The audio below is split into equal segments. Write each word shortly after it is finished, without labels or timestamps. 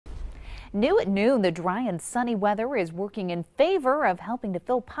New at noon, the dry and sunny weather is working in favor of helping to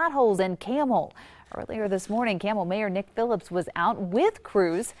fill potholes in Campbell. Earlier this morning, Campbell Mayor Nick Phillips was out with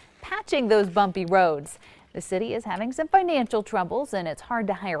crews patching those bumpy roads. The city is having some financial troubles and it's hard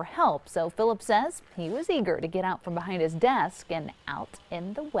to hire help, so Phillips says he was eager to get out from behind his desk and out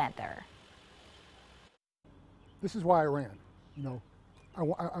in the weather. This is why I ran. You know,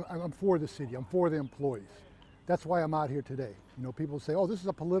 I'm for the city. I'm for the employees. That's why I'm out here today. You know, people say, oh, this is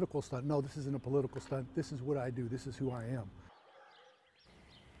a political stunt. No, this isn't a political stunt. This is what I do. This is who I am.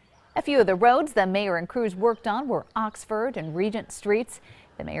 A few of the roads the mayor and crews worked on were Oxford and Regent Streets.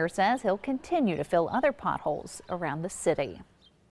 The mayor says he'll continue to fill other potholes around the city.